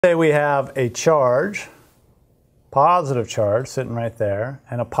Say we have a charge, positive charge sitting right there,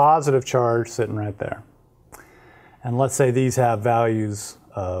 and a positive charge sitting right there. And let's say these have values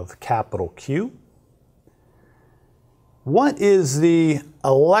of capital Q. What is the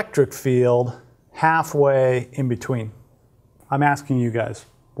electric field halfway in between? I'm asking you guys,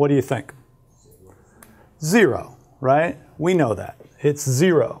 what do you think? Zero, right? We know that. It's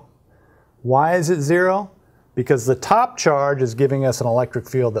zero. Why is it zero? Because the top charge is giving us an electric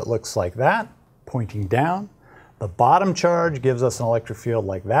field that looks like that, pointing down. The bottom charge gives us an electric field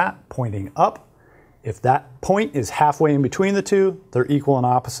like that, pointing up. If that point is halfway in between the two, they're equal and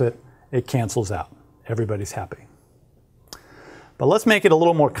opposite. It cancels out. Everybody's happy. But let's make it a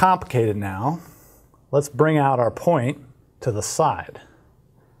little more complicated now. Let's bring out our point to the side.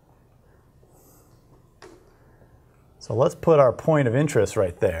 So let's put our point of interest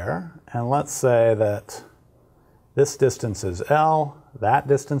right there, and let's say that this distance is L, that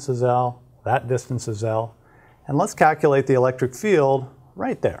distance is L, that distance is L, and let's calculate the electric field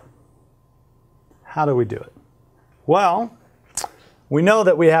right there. How do we do it? Well, we know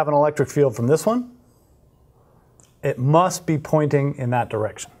that we have an electric field from this one. It must be pointing in that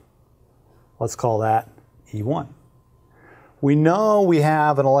direction. Let's call that E1. We know we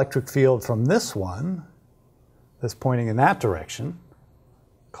have an electric field from this one that's pointing in that direction.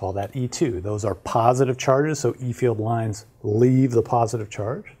 Call that E2. Those are positive charges, so E field lines leave the positive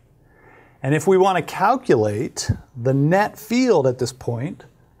charge. And if we want to calculate the net field at this point,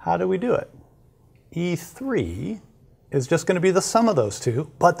 how do we do it? E3 is just going to be the sum of those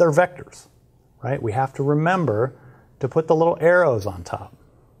two, but they're vectors, right? We have to remember to put the little arrows on top.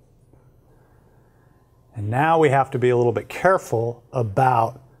 And now we have to be a little bit careful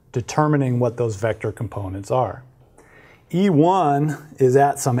about determining what those vector components are. E1 is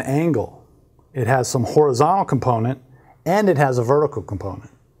at some angle. It has some horizontal component and it has a vertical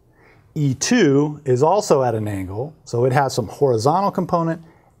component. E2 is also at an angle, so it has some horizontal component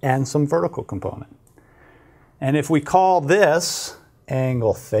and some vertical component. And if we call this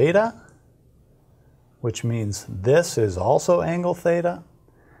angle theta, which means this is also angle theta,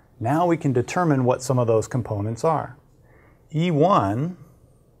 now we can determine what some of those components are. E1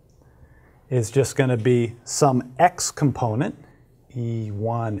 is just going to be some x component,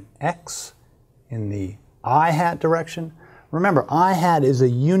 E1x, in the I hat direction. Remember, I hat is a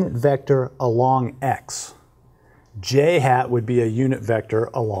unit vector along x. J hat would be a unit vector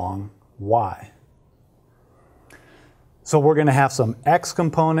along y. So we're going to have some x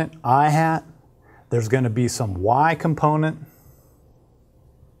component, I hat. There's going to be some y component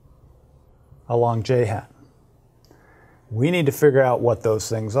along j hat. We need to figure out what those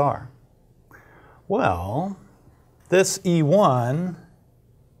things are. Well, this E1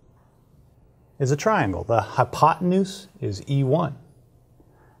 is a triangle. The hypotenuse is E1.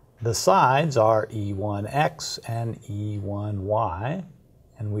 The sides are E1x and E1y,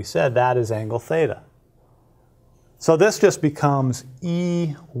 and we said that is angle theta. So this just becomes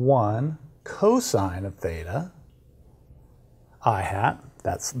E1 cosine of theta, I hat,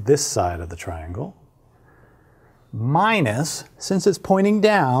 that's this side of the triangle, minus, since it's pointing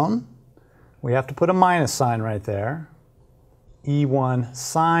down, we have to put a minus sign right there, E1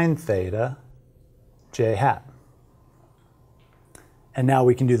 sine theta, j hat. And now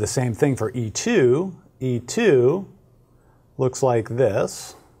we can do the same thing for E2. E2 looks like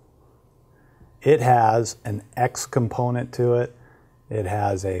this. It has an x component to it. It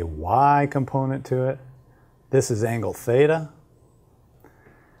has a y component to it. This is angle theta.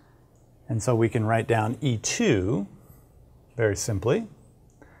 And so we can write down E2 very simply.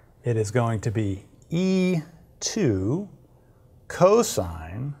 It is going to be E2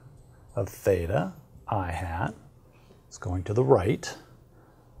 cosine of theta, I hat, it's going to the right,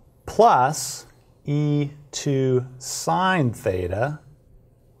 plus E2 sine theta,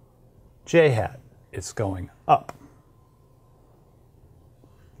 j hat, it's going up.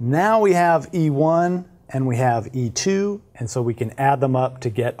 Now we have E1 and we have E2, and so we can add them up to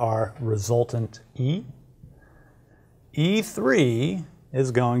get our resultant E. E3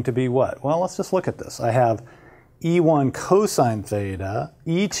 is going to be what? Well, let's just look at this. I have E1 cosine theta,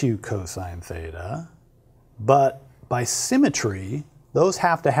 E2 cosine theta, but by symmetry, those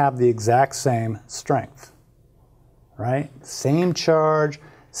have to have the exact same strength, right? Same charge,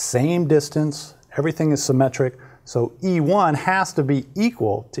 same distance, everything is symmetric, so E1 has to be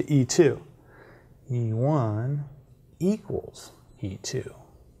equal to E2. E1 equals E2.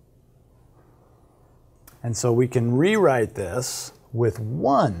 And so we can rewrite this with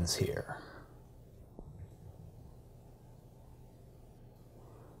ones here.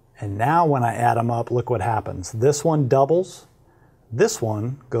 And now when I add them up, look what happens. This one doubles, this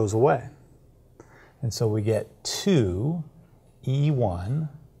one goes away. And so we get 2 E1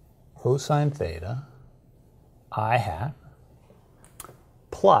 cosine theta I hat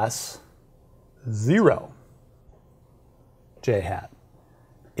plus 0 j hat.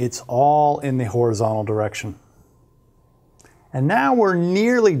 It's all in the horizontal direction. And now we're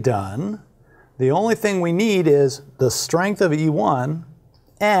nearly done. The only thing we need is the strength of E1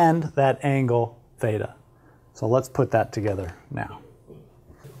 and that angle theta. So let's put that together now.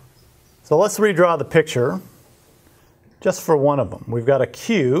 So let's redraw the picture just for one of them. We've got a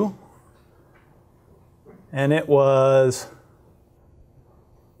Q, and it was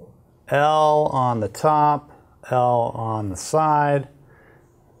L on the top, L on the side.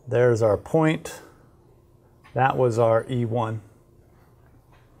 There's our point. That was our E1.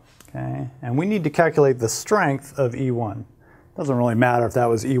 Okay, and we need to calculate the strength of E1. Doesn't really matter if that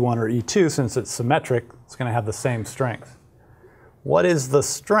was E1 or E2, since it's symmetric, it's going to have the same strength. What is the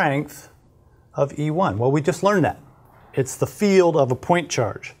strength of E1? Well, we just learned that. It's the field of a point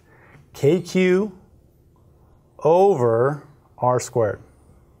charge. KQ over R squared.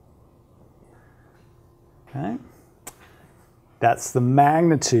 Okay? That's the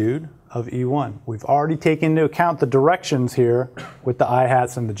magnitude of E1. We've already taken into account the directions here with the I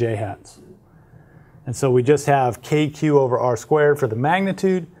hats and the j hats. And so we just have KQ over R squared for the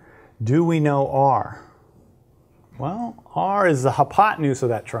magnitude. Do we know R? Well, R is the hypotenuse of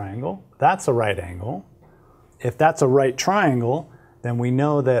that triangle. That's a right angle. If that's a right triangle, then we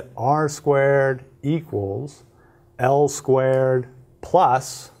know that R squared equals L squared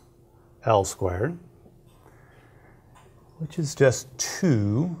plus L squared, which is just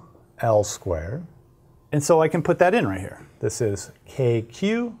 2L squared. And so I can put that in right here. This is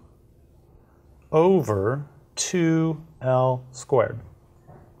KQ over 2L squared.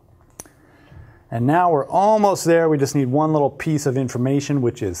 And now we're almost there. We just need one little piece of information,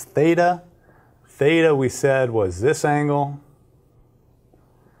 which is theta. Theta, we said, was this angle.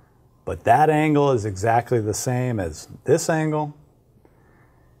 But that angle is exactly the same as this angle.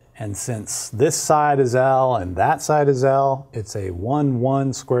 And since this side is L and that side is L, it's a 1,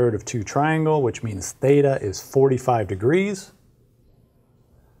 1 square root of 2 triangle, which means theta is 45 degrees.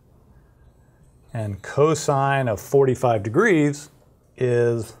 And cosine of 45 degrees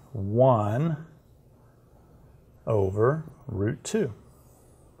is 1 over root 2.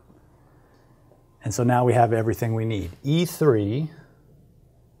 And so now we have everything we need. E3,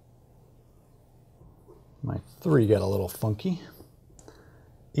 my 3 got a little funky.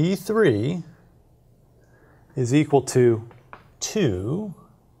 E3 is equal to 2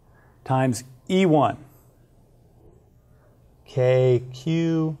 times E1,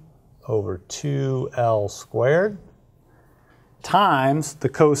 KQ over 2L squared, times the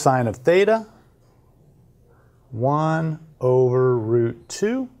cosine of theta, 1 over root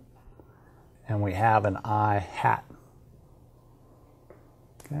 2, and we have an I hat.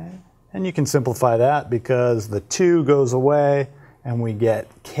 Okay, and you can simplify that because the 2 goes away, and we get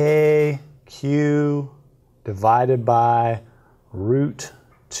KQ divided by root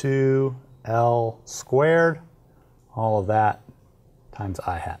 2L squared, all of that times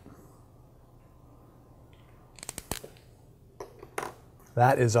I hat.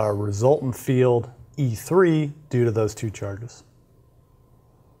 That is our resultant field E3 due to those two charges.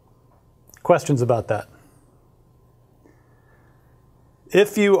 Questions about that?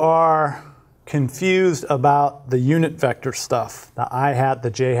 If you are confused about the unit vector stuff, the I hat, the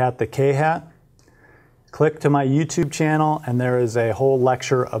j hat, the k hat, click to my YouTube channel and there is a whole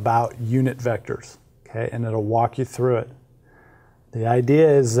lecture about unit vectors, okay, and it'll walk you through it. The idea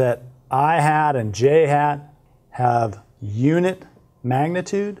is that I hat and j hat have unit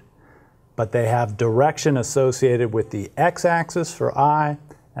magnitude, but they have direction associated with the x-axis for I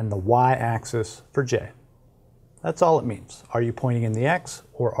and the y-axis for j. That's all it means. Are you pointing in the x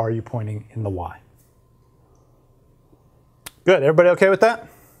or are you pointing in the y? Good, everybody okay with that?